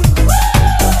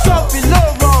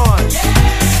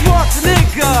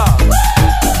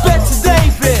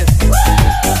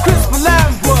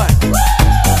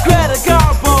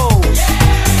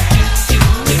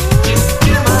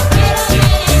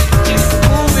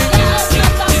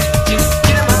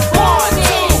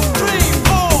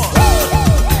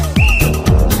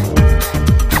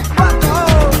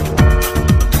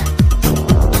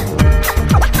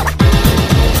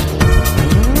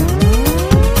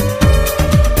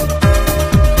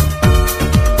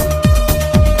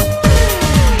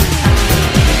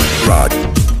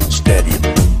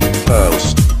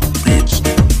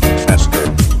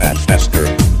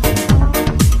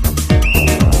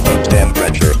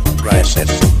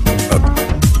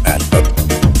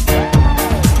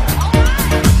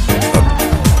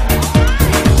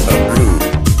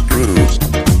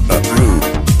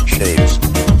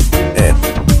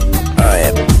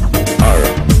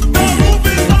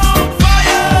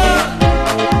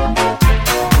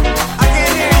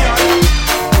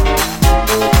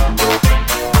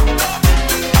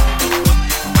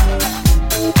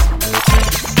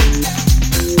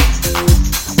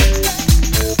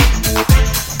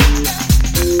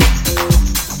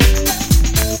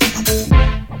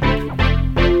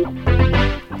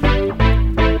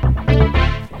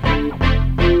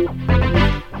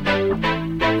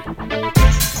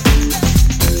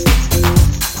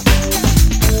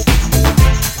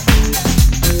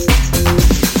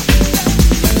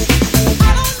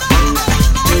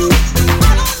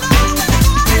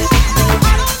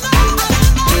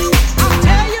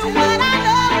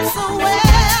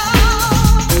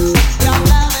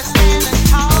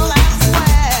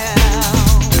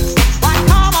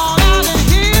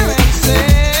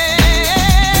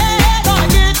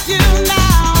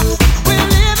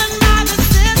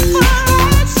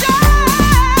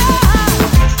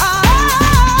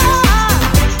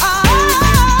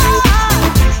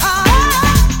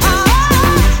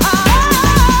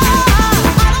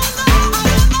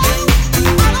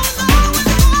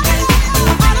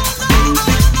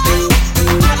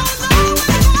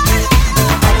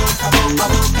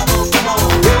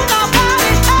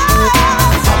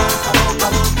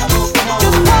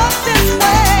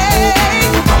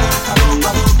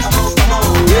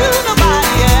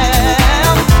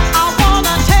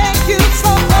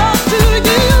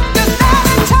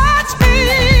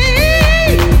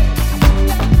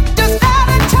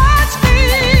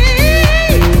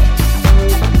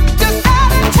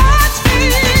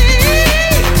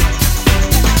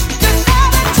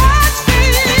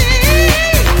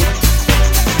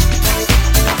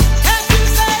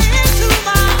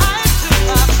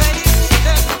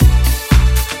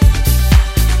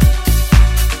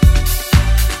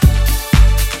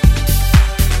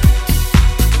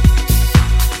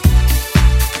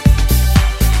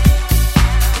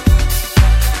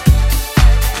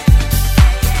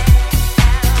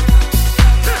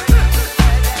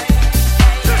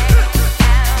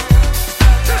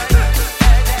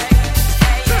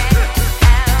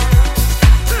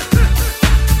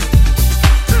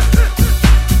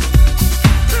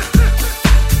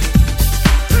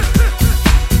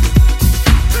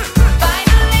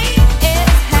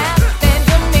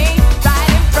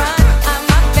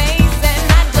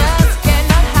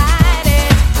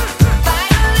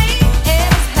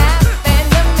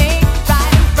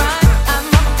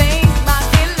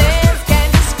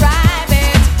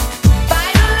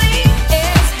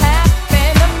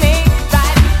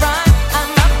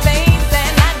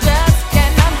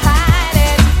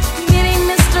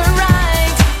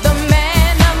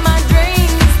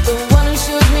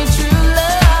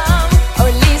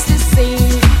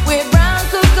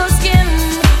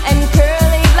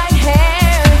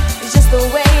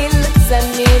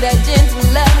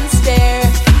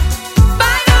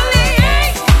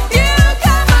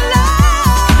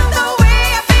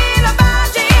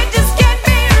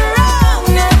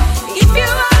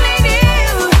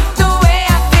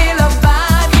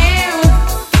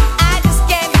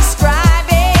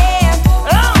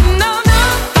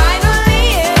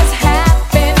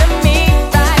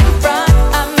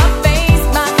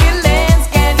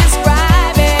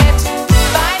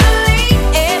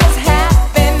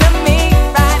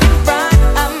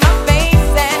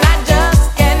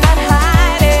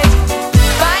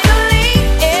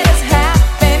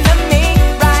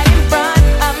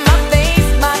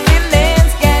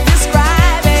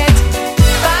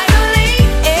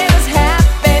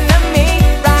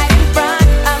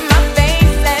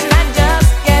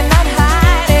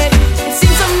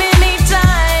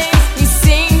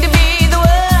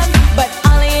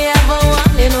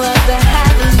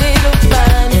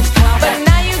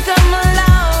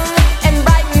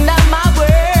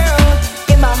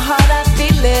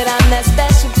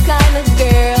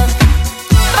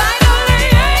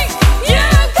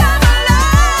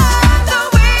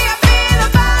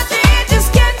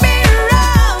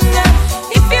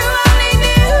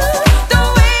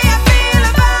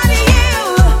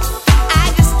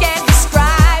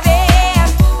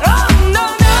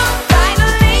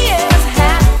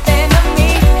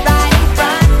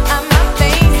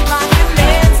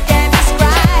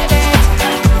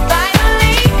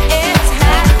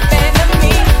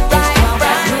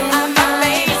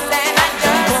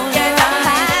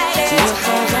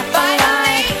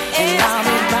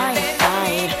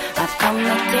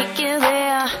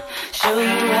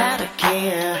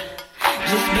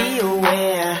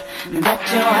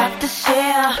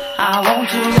 I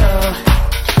want your love.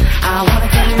 I want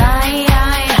it tonight.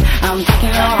 I'm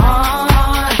taking your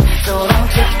heart, so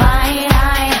don't you fight.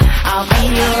 I'll be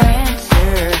your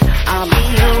answer. I'll be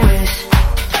your wish.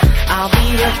 I'll be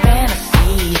your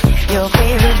fantasy, your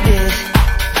favorite dish.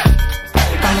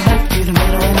 From the back to the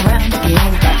middle and around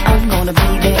again, I'm gonna be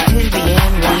there to the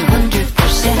end,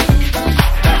 100%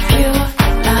 pure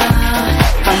love.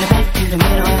 From the back to the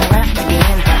middle and around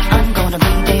again, I'm gonna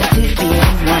be there to the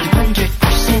end,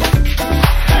 100%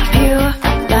 pure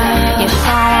love. You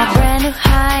saw a brand new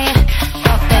high,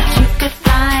 thought that you could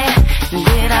fly.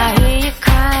 Did I hear you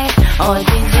cry, or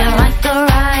did you like the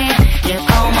ride? You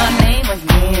call my name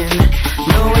again.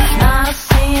 No, it's not a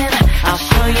sin. I'll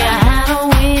show you how to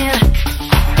win.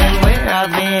 And where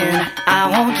I've been, I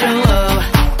want your love.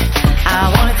 I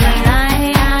want it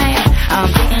tonight. I'm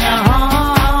taking your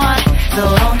heart, so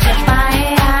don't you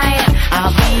fight.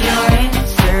 I'll be your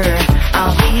answer.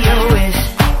 I'll be your wish.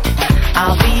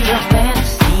 I'll be your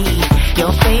fantasy,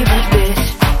 your favorite bitch.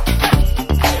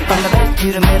 From the back to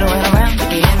the middle and around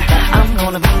again, I'm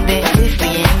gonna be there to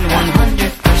the end,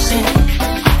 100%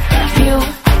 pure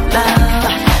love.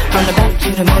 From the back to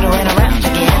the middle and around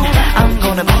again, I'm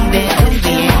gonna be there to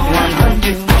the end,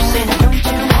 100%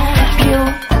 pure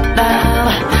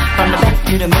love. From the back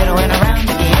to the middle and around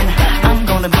again, I'm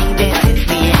gonna be there to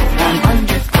the end,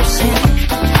 100%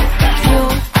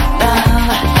 pure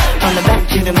love. From the back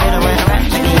to the middle and around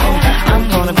again, I'm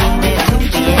gonna be there to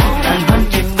the end,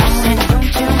 100%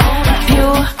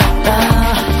 pure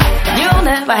love. You'll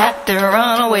never have to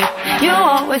run away. You'll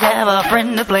always have a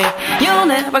friend to play. You'll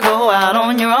never go out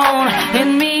on your own.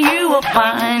 In me you will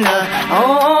find a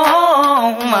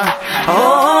home,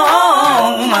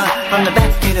 home. From the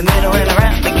back to the middle and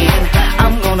around again,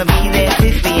 I'm gonna be there to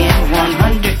the end,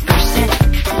 100%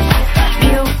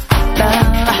 pure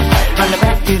love. From the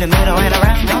back to the middle and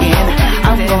around again,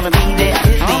 I'm gonna be there to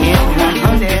the end,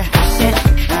 100%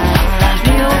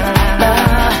 pure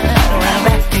love. From the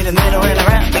back to the middle and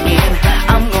around again,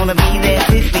 I'm gonna be there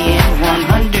to the end,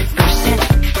 100%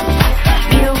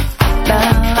 pure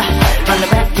love. From the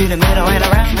back to the middle and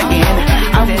around again,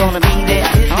 I'm gonna be there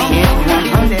to the end, 100%.